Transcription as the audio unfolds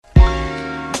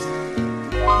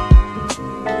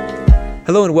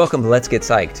Hello and welcome to Let's Get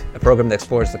Psyched, a program that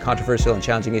explores the controversial and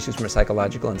challenging issues from a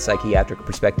psychological and psychiatric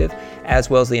perspective, as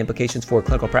well as the implications for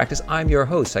clinical practice. I'm your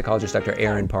host, psychologist Dr.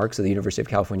 Aaron Parks of the University of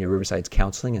California, Riverside's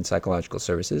Counseling and Psychological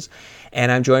Services,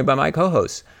 and I'm joined by my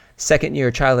co-host,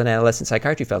 second-year child and adolescent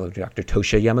psychiatry fellow, Dr.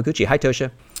 Tosha Yamaguchi. Hi, Tosha.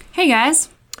 Hey, guys.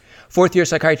 Fourth-year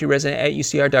psychiatry resident at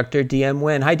UCR, Dr. DM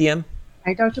Nguyen. Hi, DM.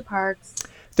 Hi, Dr. Parks.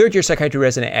 Third-year psychiatry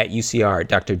resident at UCR,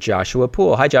 Dr. Joshua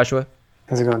Poole. Hi, Joshua.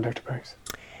 How's it going, Dr. Parks?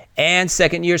 And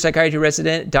second-year psychiatry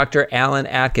resident, Dr. Alan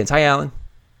Atkins. Hi, Alan.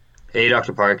 Hey,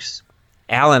 Dr. Parks.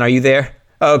 Alan, are you there?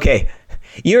 Okay,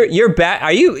 you're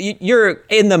back. You're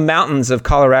in the mountains of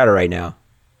Colorado right now?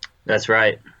 That's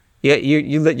right. Yeah,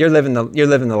 you're living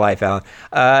the life, Alan.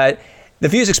 The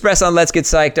views expressed on Let's Get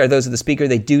Psyched are those of the speaker.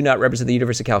 They do not represent the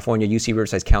University of California, UC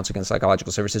Riverside's Counseling and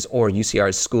Psychological Services, or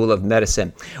UCR's School of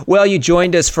Medicine. Well, you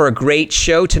joined us for a great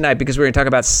show tonight because we're going to talk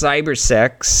about cyber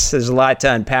sex. There's a lot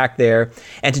to unpack there.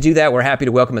 And to do that, we're happy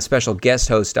to welcome a special guest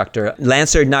host, Dr.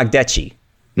 Lancer Nagdechi.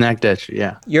 Nagdechi,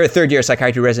 yeah. You're a third-year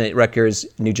psychiatry resident at Rutgers,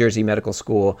 New Jersey Medical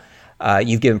School.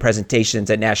 You've given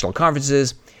presentations at national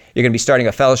conferences. You're going to be starting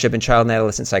a fellowship in child and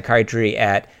adolescent psychiatry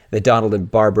at the Donald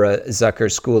and Barbara Zucker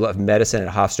School of Medicine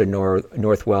at Hofstra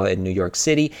Northwell in New York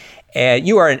City. And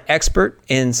you are an expert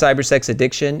in cybersex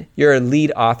addiction. You're a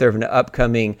lead author of an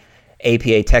upcoming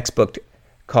APA textbook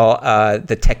called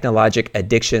The Technologic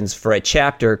Addictions for a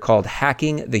chapter called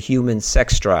Hacking the Human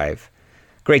Sex Drive.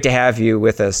 Great to have you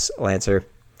with us, Lancer.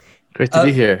 Great to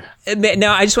be here.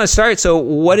 Now, I just want to start. So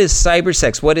what is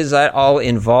cybersex? What does that all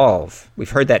involve? We've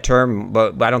heard that term,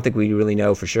 but I don't think we really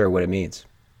know for sure what it means.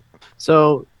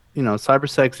 So,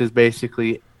 cybersex is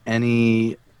basically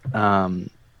any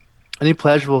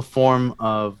pleasurable form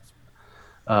of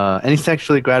any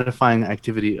sexually gratifying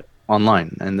activity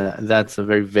online. And that's a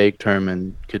very vague term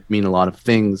and could mean a lot of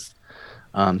things.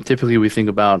 Typically, we think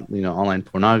about, online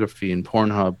pornography and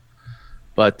Pornhub,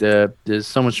 but there's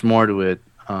so much more to it.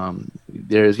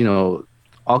 There's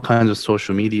all kinds of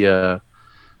social media,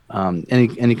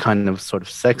 any kind of sort of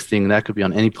sexting that could be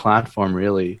on any platform,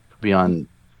 really. It could be on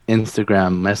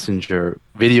Instagram, Messenger,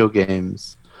 video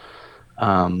games.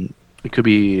 It could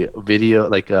be video,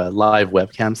 like live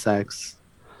webcam sex.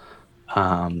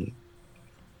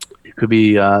 It could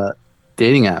be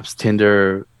dating apps,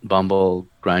 Tinder, Bumble,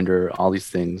 Grindr, all these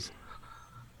things.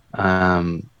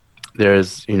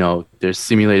 There's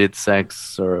simulated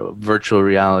sex or virtual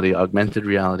reality, augmented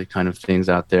reality kind of things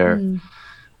out there.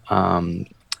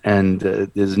 And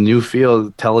there's a new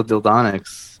field,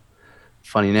 teledildonics,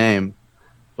 funny name,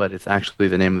 but it's actually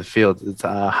the name of the field. It's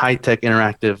high-tech,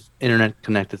 interactive,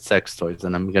 internet-connected sex toys,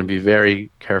 and I'm going to be very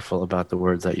careful about the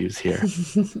words I use here.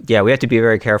 Yeah, we have to be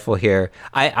very careful here.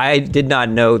 I did not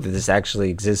know that this actually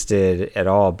existed at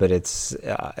all, but it's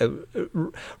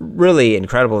really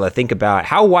incredible to think about.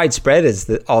 How widespread is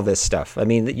all this stuff? I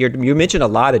mean, you mentioned a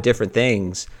lot of different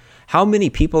things. How many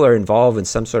people are involved in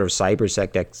some sort of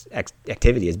cybersex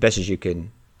activity, as best as you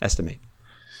can estimate?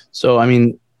 So,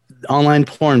 online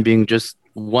porn being just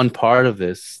one part of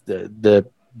this, the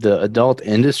adult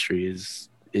industry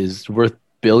is worth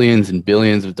billions and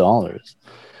billions of dollars.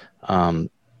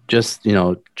 Just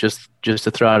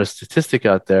to throw out a statistic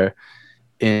out there,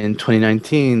 in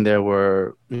 2019 there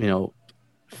were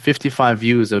 55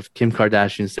 views of Kim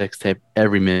Kardashian sex tape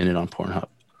every minute on Pornhub.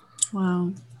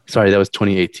 Wow. Sorry, that was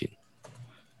 2018.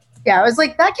 Yeah, I was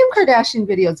like, that Kim Kardashian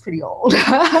video is pretty old.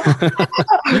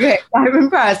 Okay, I'm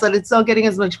impressed that it's still getting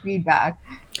as much feedback.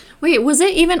 Wait, was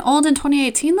it even old in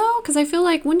 2018 though? Because I feel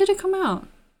like, when did it come out?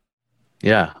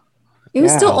 Yeah. It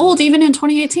was still old even in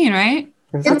 2018, right?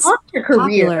 It's not their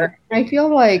career. I feel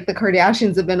like the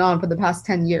Kardashians have been on for the past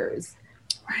 10 years.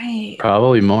 Right.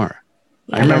 Probably more.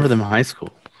 Yeah. I remember them in high school.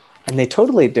 And they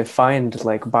totally defined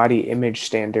like body image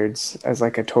standards as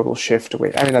like a total shift away.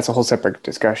 That's a whole separate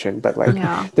discussion, but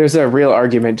there's a real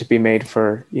argument to be made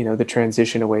for, the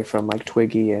transition away from like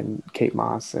Twiggy and Kate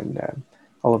Moss and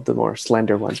all of the more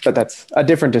slender ones. But that's a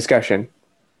different discussion.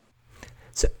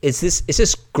 So is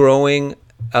this growing,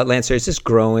 Lancer? Is this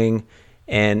growing,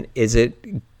 and is it?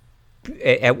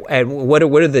 And what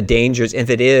are the dangers? If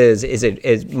it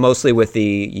is mostly with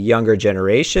the younger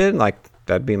generation? Like,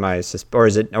 that'd be my or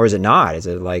is it not? Is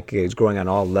it like it's growing on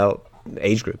all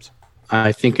age groups?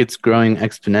 I think it's growing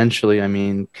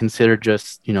exponentially. Consider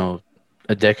just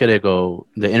a decade ago,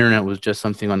 the internet was just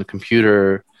something on the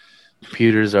computer.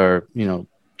 Computers are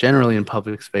generally in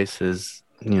public spaces,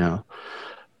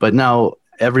 but now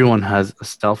everyone has a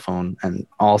cell phone, and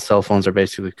all cell phones are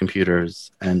basically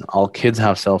computers, and all kids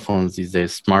have cell phones these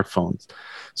days, smartphones.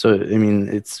 So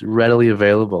it's readily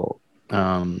available.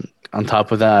 On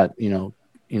top of that,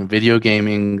 video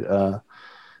gaming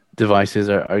devices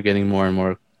are getting more and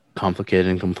more complicated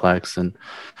and complex,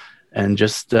 and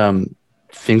just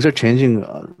things are changing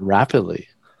rapidly.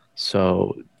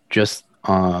 So just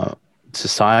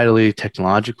societally,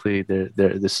 technologically,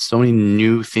 there's so many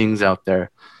new things out there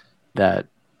that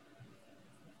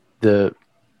the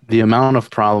amount of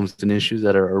problems and issues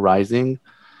that are arising,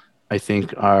 I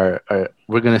think are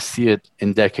we're going to see it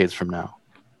in decades from now.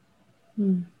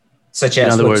 Such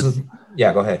as, in other words,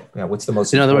 yeah, go ahead. Yeah, what's the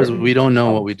most? In other words, we don't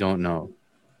know what we don't know.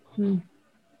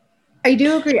 I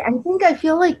do agree. I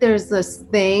feel like there's this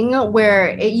thing where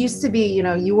it used to be,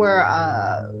 you were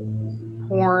a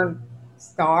porn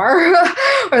star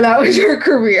or that was your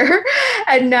career.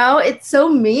 And now it's so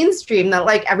mainstream that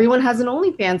like everyone has an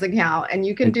OnlyFans account and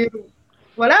you can do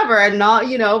whatever and not,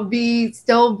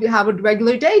 still have a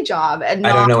regular day job. And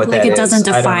I don't know what like that it is. doesn't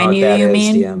define you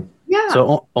mean? DM. Yeah.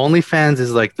 So OnlyFans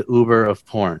is like the Uber of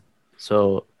porn.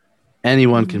 So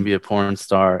anyone can be a porn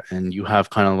star, and you have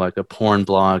kind of like a porn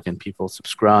blog, and people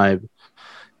subscribe,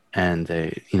 and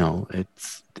they,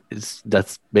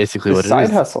 that's basically what it is.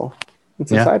 Side hustle.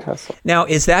 It's a side hustle. Now,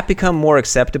 is that become more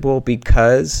acceptable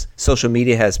because social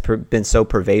media has been so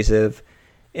pervasive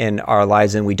in our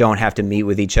lives, and we don't have to meet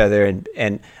with each other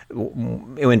and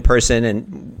in person,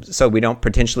 and so we don't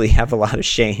potentially have a lot of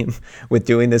shame with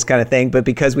doing this kind of thing. But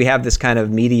because we have this kind of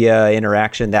media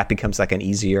interaction, that becomes like an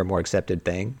easier, more accepted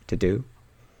thing to do.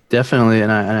 Definitely,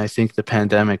 and I think the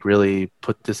pandemic really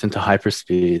put this into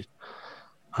hyperspeed.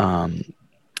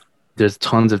 There's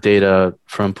tons of data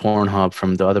from Pornhub,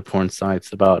 from the other porn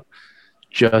sites, about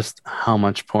just how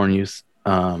much porn use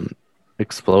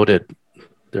exploded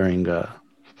during the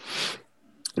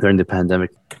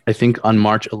pandemic. I think on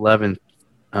March 11th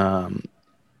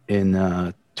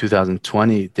in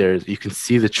 2020, you can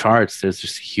see the charts. There's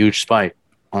just a huge spike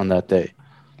on that day.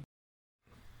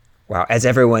 Wow, as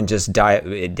everyone just dive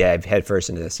headfirst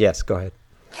into this. Yes, go ahead.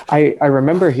 I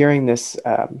remember hearing this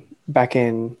back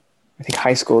in, I think,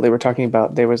 high school. They were talking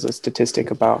about, there was a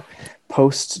statistic about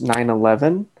post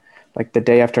 9/11, like the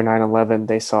day after 9/11,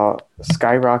 they saw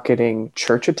skyrocketing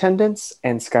church attendance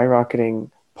and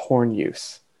skyrocketing porn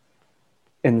use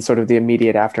in sort of the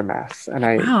immediate aftermath. And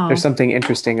there's something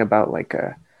interesting about like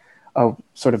a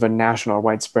sort of a national or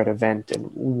widespread event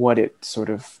and what it sort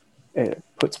of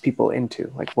puts people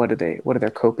into, like what are their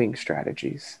coping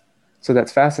strategies. So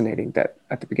that's fascinating that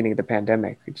at the beginning of the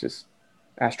pandemic, it's just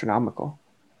astronomical.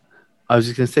 I was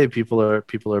just gonna say, people are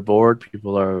bored,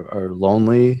 people are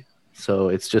lonely, so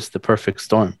it's just the perfect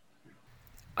storm.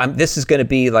 This is going to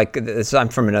be like this. I'm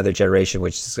from another generation,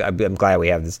 which is, I'm glad we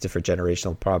have this different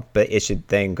generational issue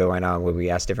thing going on where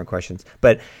we ask different questions.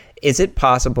 But is it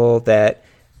possible that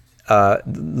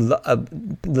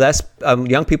less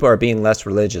young people are being less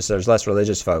religious? There's less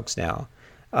religious folks now.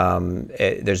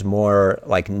 There's more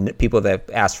like people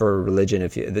that ask for religion.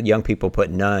 The young people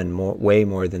put none, way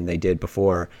more than they did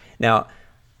before. Now,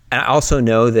 I also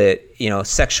know that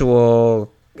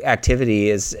sexual activity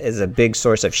is a big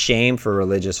source of shame for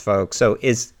religious folks. So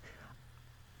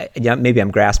maybe I'm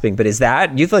grasping, but do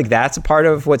you feel like that's a part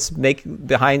of what's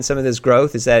behind some of this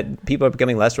growth? Is that people are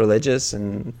becoming less religious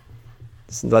and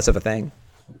it's less of a thing?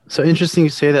 So interesting you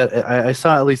say that. I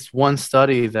saw at least one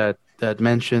study that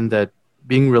mentioned that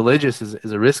being religious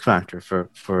is a risk factor for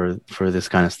this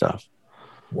kind of stuff.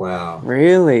 Wow.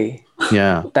 Really?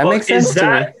 Yeah. That makes sense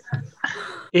to me.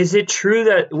 Is it true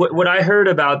that what I heard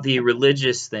about the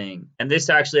religious thing, and this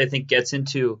actually I think gets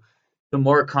into the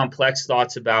more complex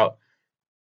thoughts about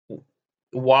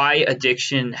why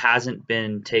addiction hasn't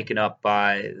been taken up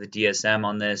by the DSM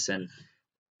on this, and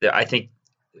I think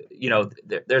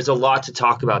there's a lot to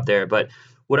talk about there. But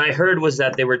what I heard was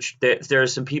that there are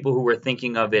some people who were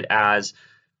thinking of it as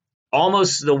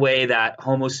almost the way that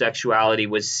homosexuality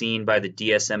was seen by the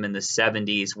DSM in the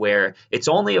 70s, where it's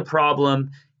only a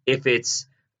problem if it's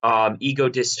ego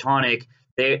dystonic.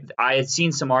 I had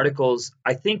seen some articles.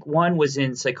 I think one was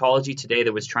in Psychology Today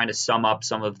that was trying to sum up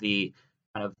some of the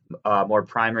kind of more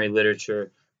primary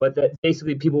literature, but that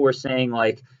basically people were saying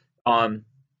like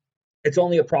it's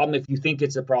only a problem if you think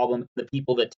it's a problem. The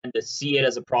people that tend to see it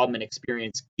as a problem and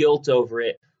experience guilt over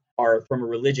it are from a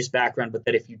religious background, but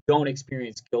that if you don't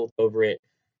experience guilt over it,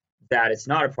 that it's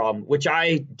not a problem, which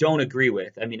I don't agree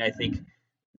with. I mean, I think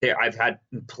I've had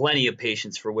plenty of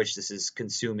patients for which this is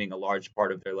consuming a large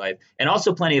part of their life, and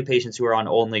also plenty of patients who are on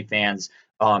OnlyFans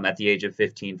at the age of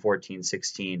 15, 14,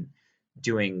 16,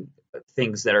 doing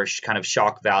things that are kind of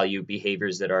shock value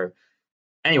behaviors that are,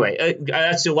 anyway,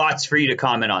 that's lots for you to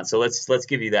comment on. So let's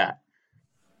give you that.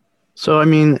 So, I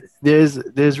mean, there's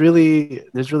really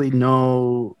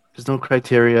no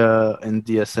criteria in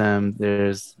DSM.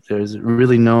 There's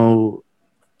really no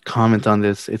comment on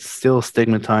this. It's still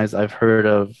stigmatized. I've heard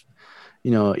of,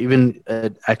 even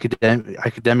at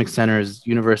academic centers,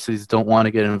 universities don't want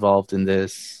to get involved in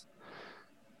this.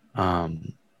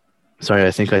 Sorry,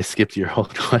 I think I skipped your whole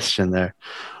question there.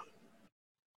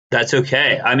 That's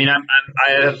okay. I mean, I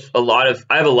have a lot of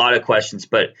questions,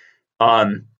 but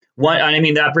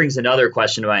that brings another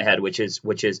question to my head, which is,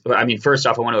 I mean, first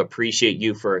off, I want to appreciate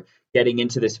you for getting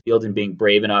into this field and being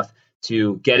brave enough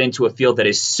to get into a field that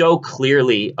is so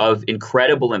clearly of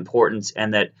incredible importance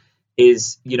and that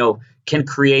is, can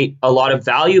create a lot of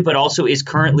value, but also is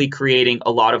currently creating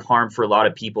a lot of harm for a lot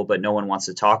of people, but no one wants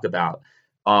to talk about.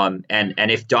 And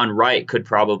if done right, could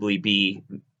probably be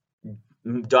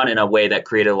done in a way that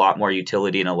created a lot more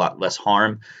utility and a lot less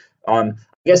harm. I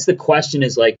guess the question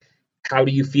is like, how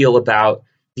do you feel about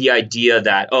the idea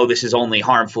that, this is only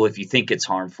harmful if you think it's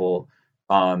harmful,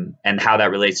 and how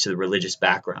that relates to the religious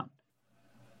background?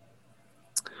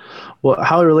 Well,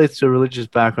 how it relates to a religious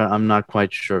background, I'm not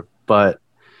quite sure, but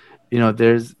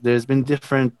there's been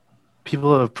different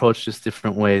people have approached this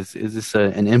different ways. Is this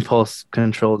an impulse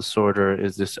control disorder?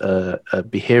 Is this a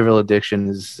behavioral addiction?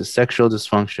 Is this a sexual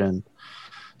dysfunction?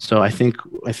 So I think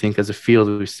as a field,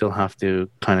 we still have to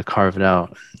kind of carve it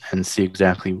out and see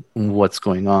exactly what's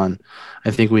going on.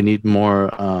 I think we need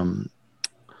more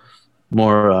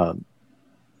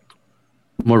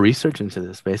research into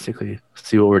this, basically,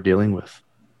 see what we're dealing with.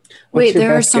 Wait,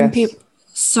 there are some people.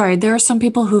 Sorry, there are some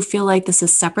people who feel like this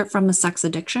is separate from a sex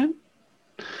addiction.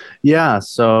 Yeah,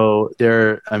 so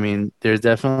there's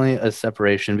definitely a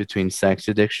separation between sex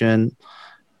addiction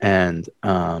and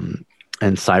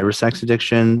cyber sex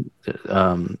addiction.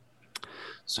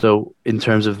 So in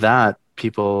terms of that,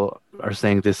 people are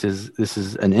saying this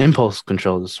is an impulse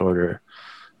control disorder,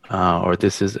 or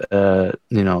this is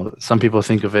some people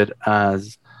think of it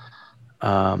as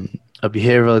a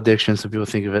behavioral addiction. Some people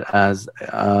think of it as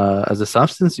a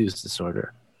substance use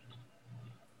disorder.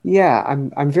 Yeah,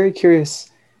 I'm very curious.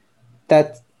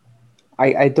 That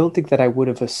I don't think that I would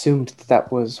have assumed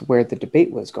that was where the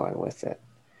debate was going with it.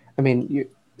 I mean,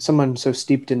 someone so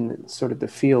steeped in sort of the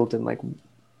field and like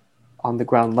on the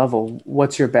ground level,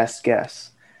 what's your best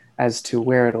guess as to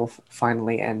where it'll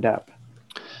finally end up?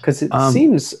 Because it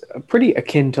seems pretty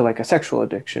akin to like a sexual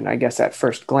addiction, I guess, at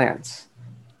first glance.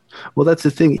 Well, that's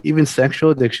the thing. Even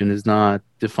sexual addiction is not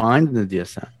defined in the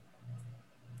DSM.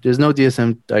 There's no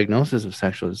DSM diagnosis of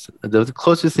sexual. The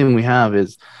closest thing we have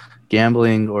is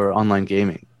gambling or online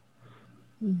gaming.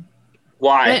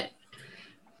 Why?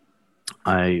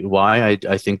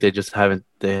 I think they just haven't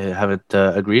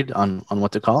agreed on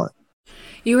what to call it.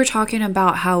 You were talking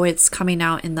about how it's coming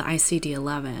out in the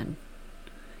ICD-11.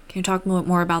 Can you talk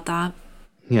more about that?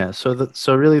 Yeah.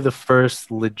 So really the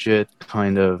first legit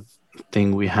kind of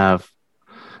thing we have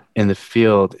in the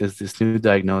field is this new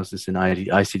diagnosis in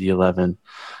ICD-11.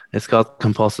 It's called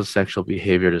compulsive sexual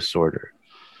behavior disorder.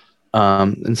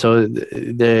 And so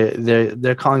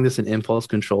they're calling this an impulse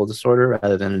control disorder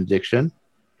rather than an addiction.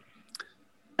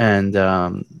 And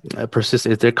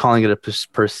they're calling it a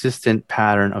persistent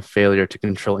pattern of failure to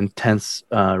control intense,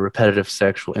 repetitive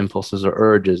sexual impulses or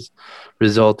urges,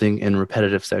 resulting in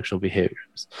repetitive sexual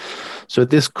behaviors. So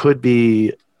this could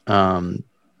be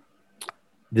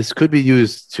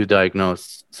used to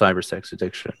diagnose cyber sex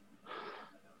addiction.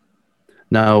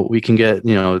 Now we can get,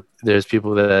 there's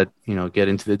people that, get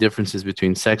into the differences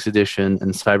between sex addiction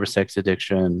and cyber sex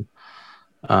addiction.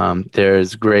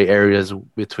 There's gray areas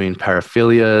between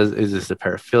paraphilias. Is this a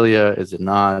paraphilia? Is it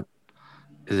not?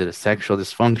 Is it a sexual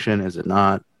dysfunction? Is it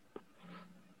not?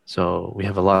 So we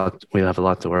have a lot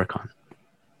to work on.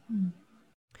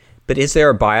 But is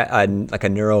there like a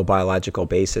neurobiological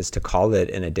basis to call it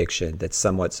an addiction that's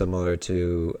somewhat similar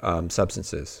to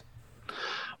substances?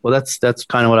 Well, that's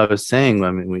kind of what I was saying. I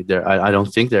mean, I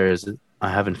don't think there is. I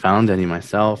haven't found any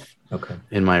myself. Okay.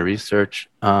 In my research.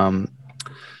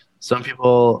 Some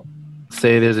people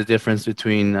say there's a difference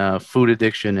between food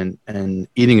addiction and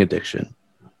eating addiction,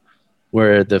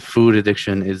 where the food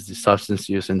addiction is the substance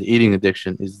use and the eating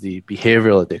addiction is the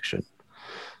behavioral addiction.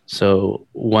 So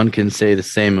one can say the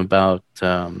same about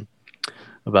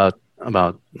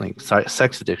like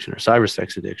sex addiction or cyber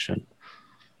sex addiction.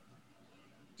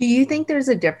 Do you think there's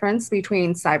a difference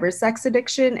between cyber sex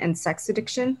addiction and sex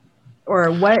addiction?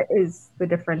 Or what is the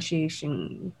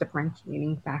differentiating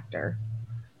factor?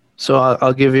 So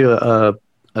I'll give you a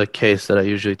case that I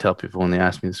usually tell people when they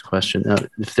ask me this question.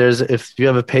 If you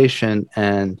have a patient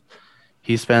and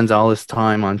he spends all his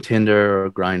time on Tinder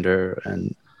or Grindr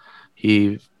and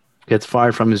he gets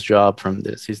fired from his job from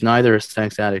this, he's neither a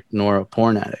sex addict nor a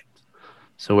porn addict.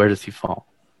 So where does he fall?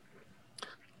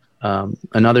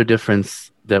 Another difference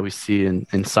that we see in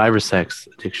cybersex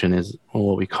addiction is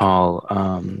what we call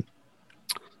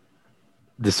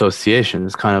dissociation.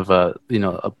 It's kind of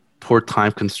a poor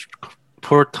time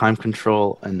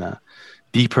control and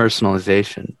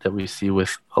depersonalization that we see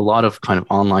with a lot of kind of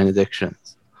online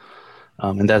addictions,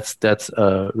 and that's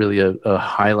really a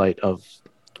highlight of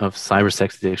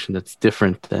cybersex addiction that's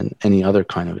different than any other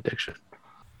kind of addiction.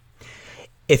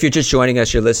 If you're just joining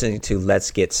us, you're listening to Let's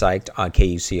Get Psyched on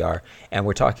KUCR, and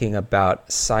we're talking about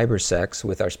cybersex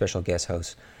with our special guest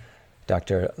host,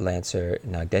 Dr. Lancer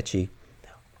Nagdechi.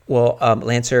 Well,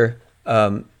 Lancer,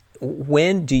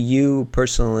 when do you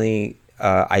personally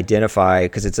identify,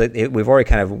 because we've already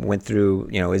kind of went through,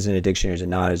 is it an addiction or is it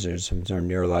not? Is there some sort of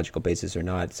neurological basis or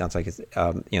not? It sounds like it's,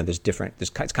 it's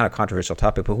kind of a controversial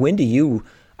topic, but when do you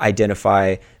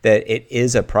identify that it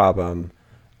is a problem?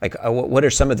 Like, what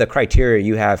are some of the criteria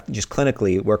you have just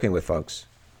clinically working with folks?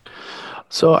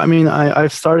 So, I mean,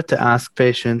 I've started to ask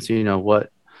patients, we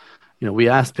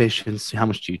ask patients, how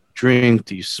much do you drink?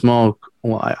 Do you smoke?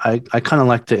 Well, I kind of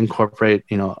like to incorporate,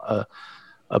 a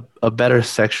better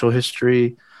sexual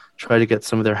history, try to get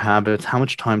some of their habits. How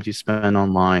much time do you spend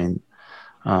online?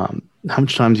 How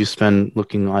much time do you spend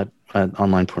looking at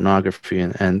online pornography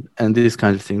and these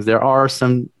kinds of things? There are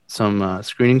some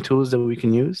screening tools that we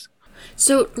can use.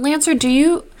 So, Lancer, do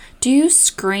you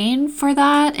screen for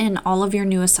that in all of your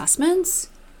new assessments?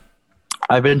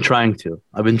 I've been trying to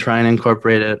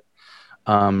incorporate it.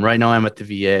 Right now, I'm at the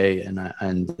VA, and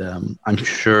I'm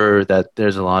sure that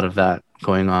there's a lot of that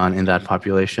going on in that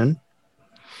population.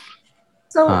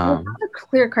 So, without a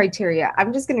clear criteria,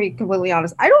 I'm just going to be completely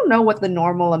honest. I don't know what the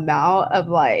normal amount of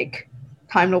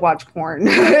time to watch porn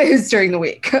is during the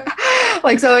week.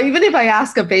 So even if I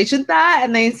ask a patient that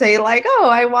and they say oh,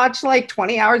 I watch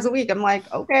 20 hours a week, I'm like,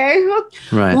 okay.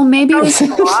 Right. Well, maybe this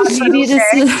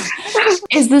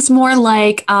is this more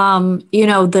like,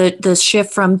 the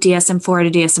shift from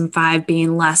DSM-4 to DSM-5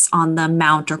 being less on the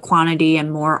amount or quantity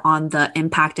and more on the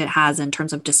impact it has in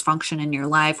terms of dysfunction in your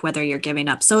life, whether you're giving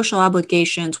up social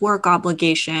obligations, work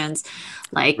obligations,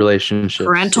 relationships,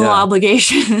 parental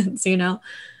obligations,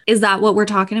 Is that what we're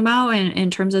talking about in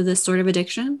terms of this sort of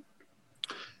addiction?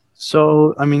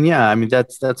 So,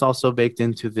 that's also baked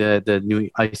into the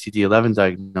new ICD-11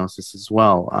 diagnosis as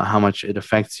well, how much it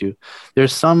affects you.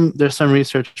 There's some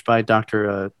research by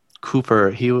Dr. Cooper.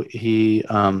 He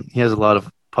has a lot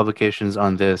of publications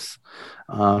on this.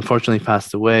 Unfortunately,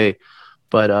 passed away,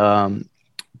 but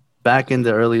back in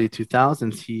the early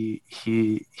 2000s, he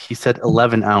said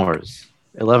 11 hours.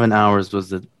 11 hours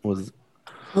was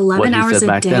 11 hours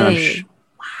a day.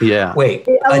 Yeah. Wait,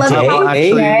 11 hours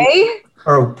a day?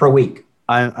 Or per week?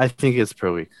 I think it's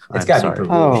per week. It's got to be per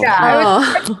week. Oh. Yeah,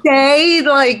 I was a day.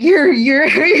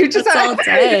 You're just all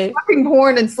day watching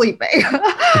porn and sleeping.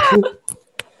 I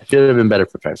should have been better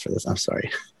prepared for this. I'm sorry.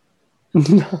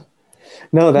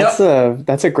 No, that's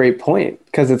a great point,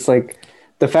 because it's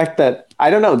the fact that, I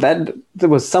don't know, that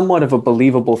was somewhat of a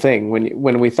believable thing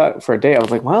when we thought for a day. I was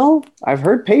like, well, I've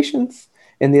heard patients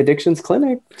in the addictions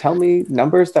clinic tell me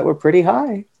numbers that were pretty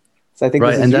high. So I think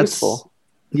this is useful.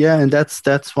 Yeah, and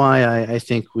that's why I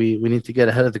think we need to get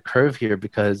ahead of the curve here,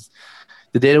 because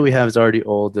the data we have is already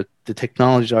old. The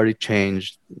technology's already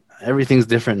changed. Everything's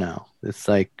different now. It's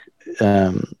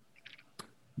in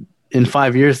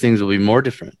 5 years, things will be more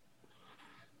different.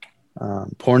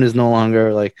 Porn is no longer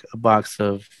a box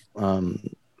of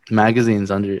magazines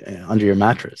under your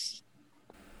mattress.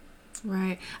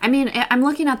 Right. I'm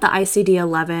looking at the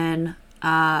ICD-11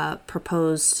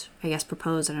 proposed, I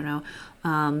don't know,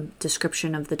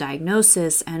 description of the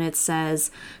diagnosis, and it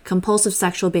says compulsive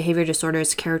sexual behavior disorder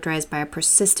is characterized by a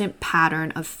persistent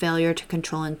pattern of failure to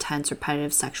control intense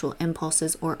repetitive sexual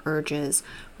impulses or urges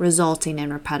resulting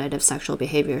in repetitive sexual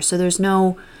behavior. So there's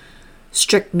no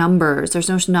strict numbers. There's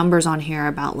no numbers on here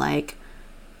about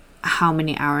how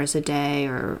many hours a day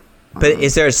or But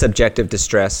is there a subjective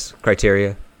distress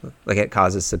criteria? It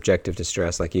causes subjective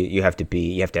distress. You have to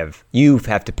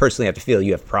personally have to feel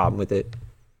you have a problem with it.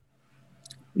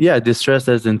 Yeah, distress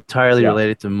that is entirely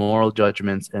related to moral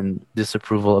judgments and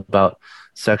disapproval about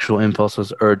sexual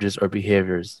impulses, urges, or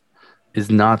behaviors is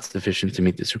not sufficient to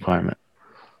meet this requirement.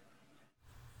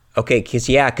 Okay, because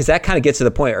that kind of gets to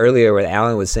the point earlier where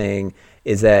Alan was saying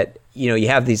is that, you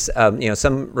have these,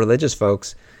 some religious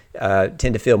folks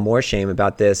tend to feel more shame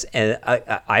about this. And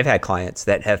I've had clients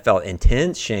that have felt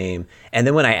intense shame. And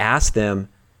then when I ask them,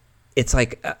 it's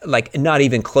not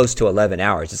even close to 11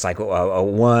 hours. It's a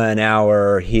 1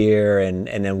 hour here and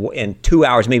then 2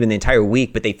 hours maybe in the entire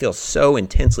week, but they feel so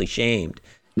intensely shamed.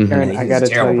 Mm-hmm. Aaron, I got to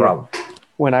tell you,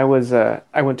 when I was,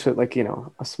 I went to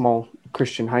a small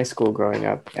Christian high school growing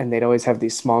up, and they'd always have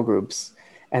these small groups.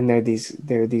 And there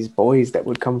are these boys that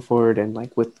would come forward and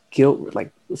like with guilt,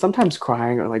 like sometimes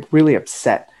crying or like really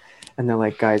upset. And they're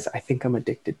like, guys, I think I'm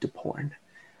addicted to porn.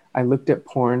 I looked at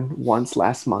porn once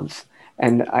last month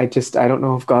and I don't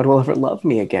know if God will ever love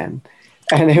me again.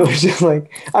 And it was just like,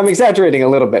 I'm exaggerating a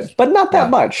little bit, but not that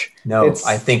much. No,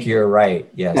 I think you're right.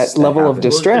 Yes. That level of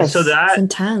distress. So it's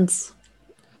intense.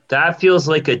 That feels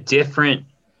like a different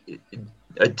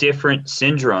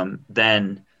syndrome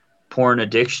than porn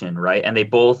addiction, right? And they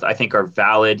both, I think, are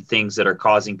valid things that are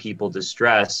causing people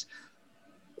distress.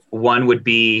 One would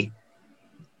be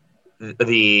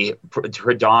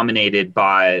predominated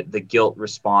by the guilt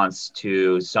response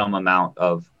to some amount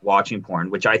of watching porn,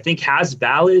 which I think has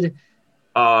valid,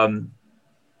 beyond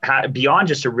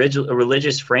just a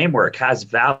religious framework, has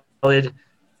valid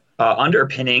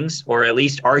underpinnings, or at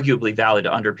least arguably valid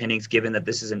underpinnings, given that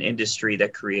this is an industry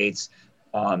that creates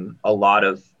a lot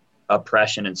of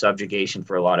oppression and subjugation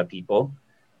for a lot of people.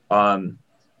 And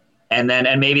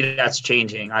maybe that's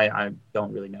changing. I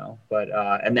don't really know, but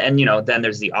and then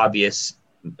there's the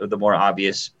more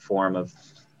obvious form of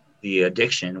the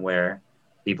addiction where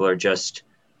people are just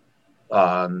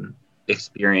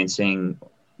experiencing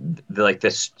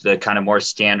the kind of more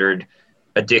standard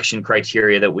addiction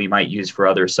criteria that we might use for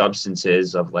other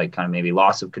substances, of like kind of maybe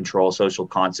loss of control, social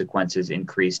consequences,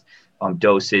 increased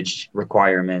dosage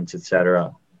requirements,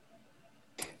 etc.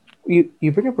 You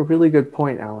bring up a really good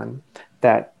point, Alan,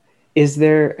 that is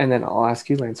there, and then I'll ask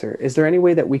you, Lancer, is there any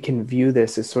way that we can view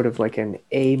this as sort of like an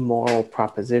amoral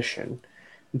proposition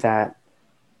that,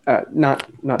 not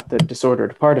the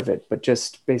disordered part of it, but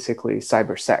just basically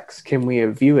cyber sex? Can we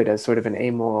view it as sort of an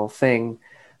amoral thing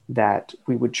that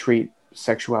we would treat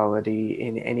sexuality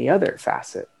in any other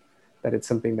facet? That it's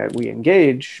something that we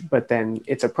engage, but then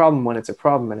it's a problem when it's a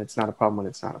problem, and it's not a problem when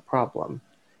it's not a problem.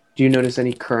 Do you notice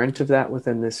any current of that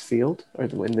within this field or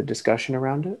in the discussion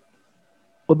around it?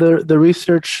 Well, the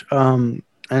research, and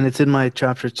it's in my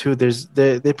chapter too,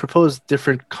 they propose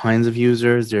different kinds of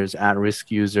users. There's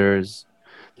at-risk users,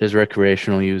 there's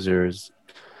recreational users.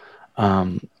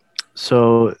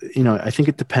 So, I think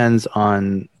it depends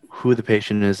on who the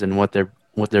patient is and what they're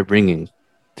bringing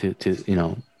to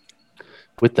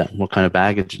with them, what kind of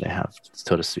baggage they have,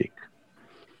 so to speak.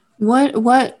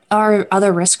 What are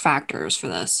other risk factors for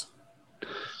this?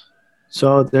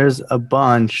 So there's a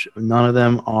bunch. None of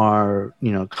them are,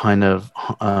 kind of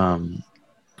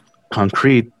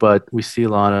concrete, but we see a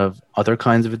lot of other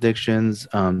kinds of addictions,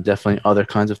 definitely other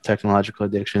kinds of technological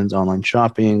addictions, online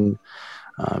shopping,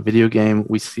 video game.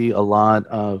 We see a lot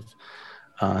of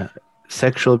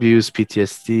sexual abuse,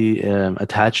 PTSD,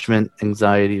 attachment,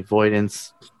 anxiety,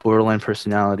 avoidance, borderline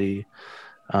personality,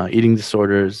 eating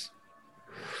disorders.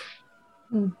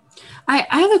 I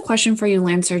have a question for you,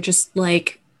 Lancer. Just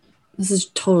like, this is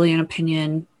totally an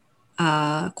opinion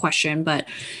question, but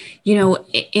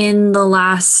in the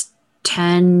last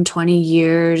 10, 20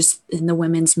 years in the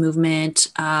women's movement,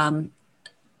 and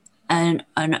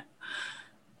an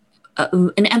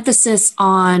emphasis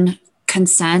on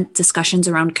consent, discussions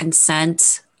around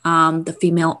consent, the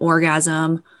female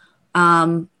orgasm,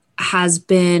 has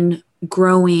been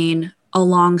growing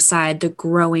alongside the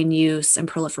growing use and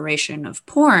proliferation of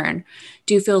porn.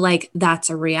 Do you feel like that's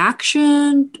a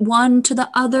reaction one to the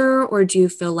other, or do you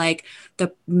feel like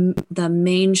the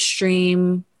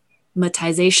mainstreamatization,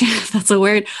 if that's a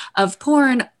word, of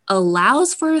porn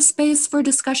allows for a space for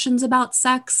discussions about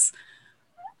sex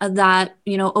that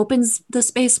opens the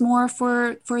space more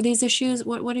for these issues?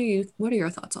 What are your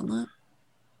thoughts on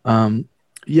that?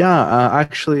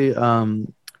 Actually,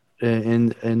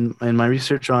 in my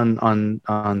research on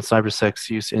cyber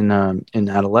sex use in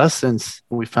adolescence,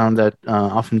 we found that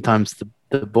oftentimes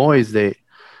the boys they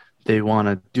want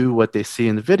to do what they see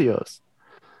in the videos,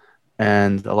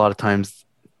 and a lot of times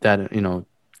that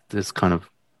this kind of,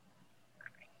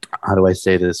 how do I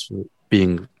say this,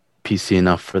 being PC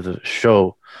enough for the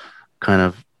show, kind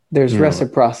of there's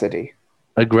reciprocity,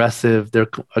 aggressive, they're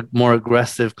more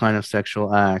aggressive kind of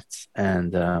sexual acts,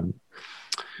 and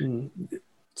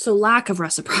so lack of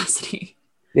reciprocity.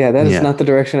 Yeah, that is not the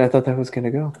direction I thought that was going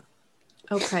to go.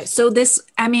 Okay, so this,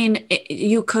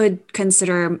 you could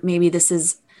consider maybe this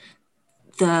is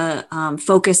the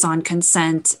focus on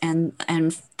consent and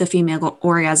the female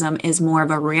orgasm is more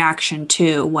of a reaction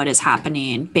to what is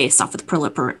happening based off of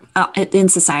the in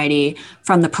society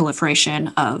from the proliferation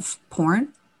of porn.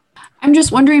 I'm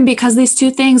just wondering, because these two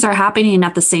things are happening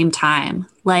at the same time,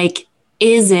 like,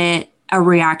 is it a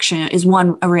reaction? Is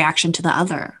one a reaction to the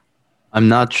other? I'm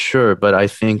not sure, but I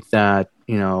think that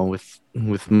with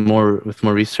more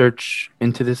research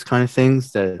into this kind of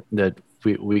things, that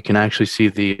we can actually see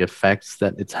the effects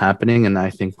that it's happening, and I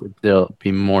think there'll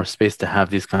be more space to have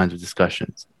these kinds of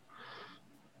discussions.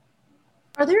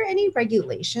 Are there any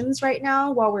regulations right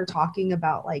now while we're talking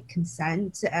about like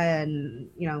consent and,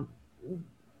 you know,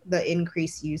 the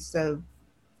increased use of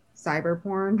cyber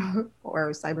porn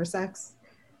or cyber sex?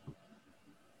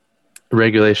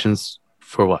 Regulations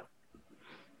for what?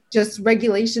 Just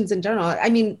regulations in general. I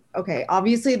mean, okay,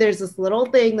 obviously there's this little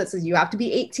thing that says you have to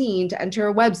be 18 to enter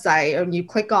a website, and you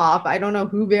click off. I don't know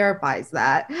who verifies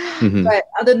that. Mm-hmm. But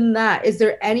other than that, is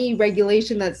there any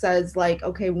regulation that says like,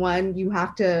 okay, one, you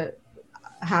have to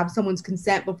have someone's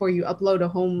consent before you upload a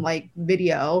home like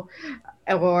video,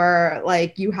 or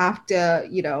like you have to,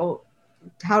 you know,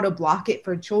 how to block it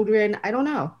for children? I don't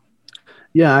know.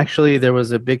 Yeah, actually, there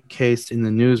was a big case in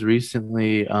the news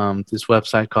recently. This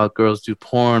website called Girls Do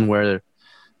Porn, where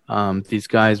these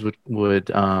guys would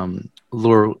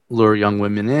lure young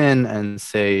women in and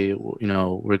say, you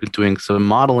know, we're doing some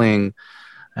modeling,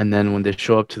 and then when they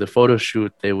show up to the photo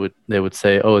shoot, they would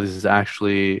say, oh, this is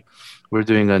actually, we're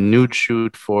doing a nude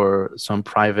shoot for some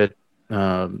private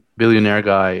billionaire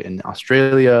guy in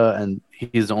Australia, and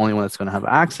he's the only one that's going to have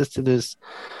access to this.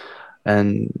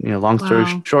 And, you know, long story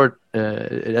short,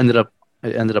 it ended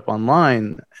up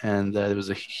online, and there was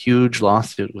a huge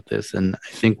lawsuit with this. And I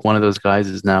think one of those guys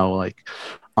is now like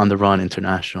on the run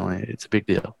internationally. It's a big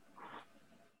deal.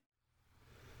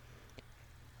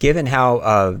 Given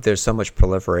how there's so much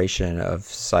proliferation of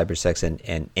cybersex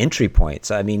and entry points,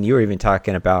 I mean, you were even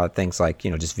talking about things like, you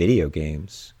know, just video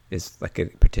games is like a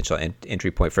potential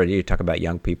entry point for you. You talk about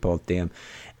young people, damn.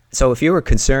 So if you were a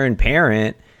concerned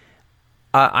parent,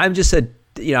 I'm just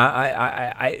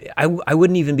I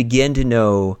wouldn't even begin to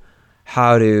know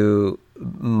how to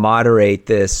moderate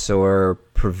this or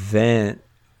prevent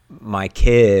my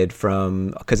kid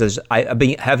from, because I've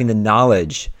been having the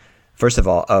knowledge, first of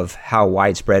all, of how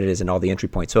widespread it is and all the entry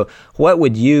points. So what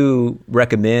would you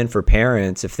recommend for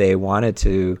parents if they wanted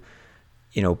to,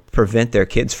 you know, prevent their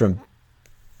kids from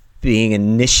being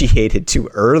initiated too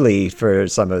early for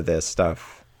some of this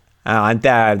stuff?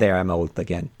 I'm old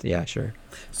again. Yeah, sure.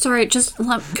 Sorry,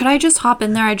 could I just hop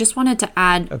in there? I just wanted to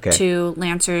add to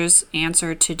Lancer's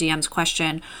answer to DM's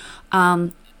question.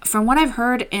 From what I've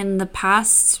heard in the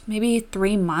past maybe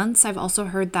 3 months, I've also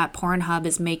heard that Pornhub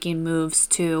is making moves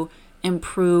to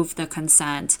improve the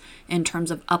consent in terms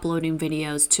of uploading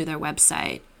videos to their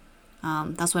website.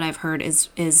 That's what I've heard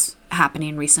is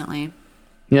happening recently.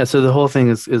 Yeah, so the whole thing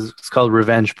is called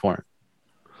revenge porn.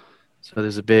 So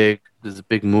there's a big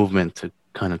movement to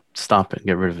kind of stop it and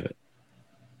get rid of it.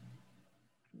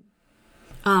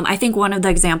 I think one of the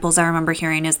examples I remember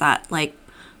hearing is that like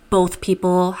both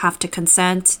people have to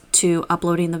consent to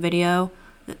uploading the video.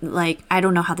 Like, I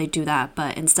don't know how they do that,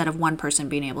 but instead of one person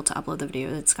being able to upload the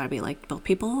video, it's got to be like both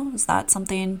people. Is that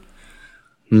something?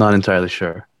 Not entirely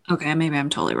sure. Okay, maybe I'm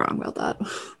totally wrong about that.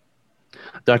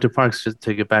 Dr. Parks, just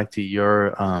to get back to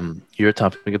your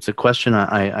topic, it's a question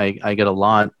I get a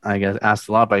lot. I get asked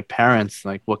a lot by parents,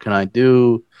 like, what can I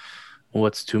do?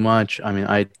 What's too much? I mean,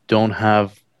 I don't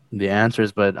have the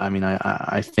answers, but I mean,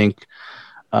 I think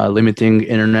limiting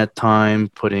internet time,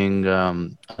 putting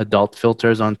adult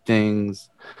filters on things,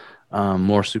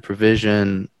 more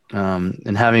supervision,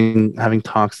 and having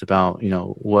talks about, you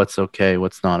know, what's okay,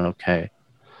 what's not okay.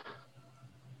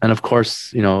 And of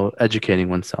course, you know, educating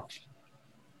oneself.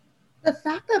 The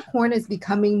fact that porn is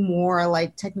becoming more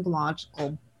like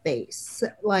technological base,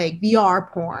 like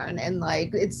VR porn, and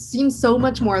like it seems so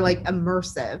much more like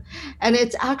immersive, and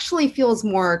it actually feels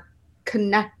more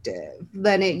connective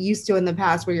than it used to in the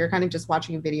past, where you're kind of just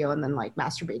watching a video and then like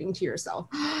masturbating to yourself.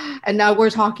 And now we're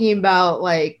talking about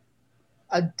like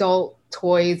adult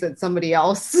toys that somebody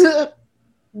else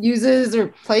uses or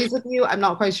plays with you. I'm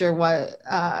not quite sure what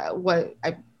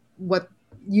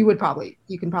you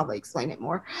can probably explain it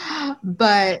more.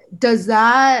 But does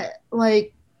that,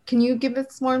 like, can you give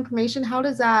us more information?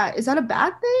 Is that a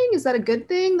bad thing? Is that a good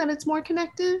thing that it's more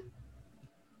connected?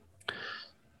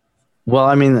 Well,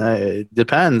 I mean, it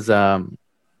depends. I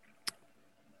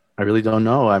really don't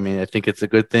know. I mean, I think it's a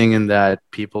good thing in that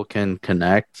people can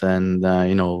connect, and,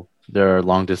 you know, there are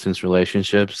long distance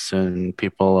relationships and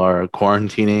people are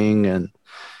quarantining, and,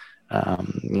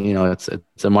 you know, it's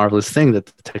a marvelous thing that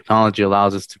the technology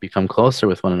allows us to become closer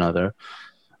with one another.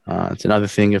 It's another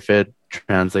thing if it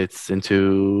translates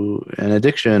into an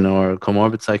addiction or a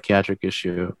comorbid psychiatric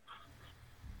issue.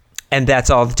 And that's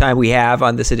all the time we have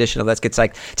on this edition of Let's Get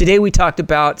Psyched. Today we talked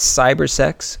about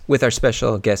cybersex with our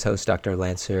special guest host, Dr.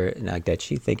 Lancer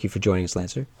Nagdechi. Thank you for joining us,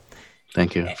 Lancer.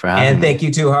 Thank you for having me. And thank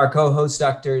you to our co-hosts,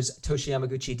 Drs. Toshi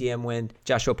Yamaguchi, DM Wind,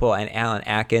 Joshua Pohl, and Alan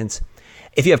Atkins.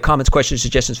 If you have comments, questions,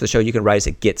 suggestions for the show, you can write us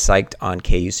at getpsyched on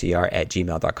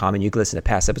KUCR@gmail.com, and you can listen to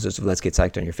past episodes of Let's Get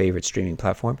Psyched on your favorite streaming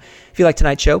platform. If you like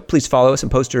tonight's show, please follow us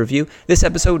and post a review. This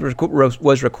episode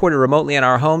was recorded remotely in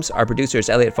our homes. Our producer is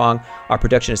Elliot Fong. Our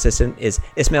production assistant is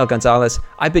Ismael Gonzalez.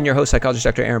 I've been your host, psychologist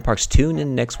Dr. Aaron Parks. Tune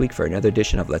in next week for another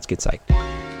edition of Let's Get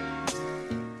Psyched.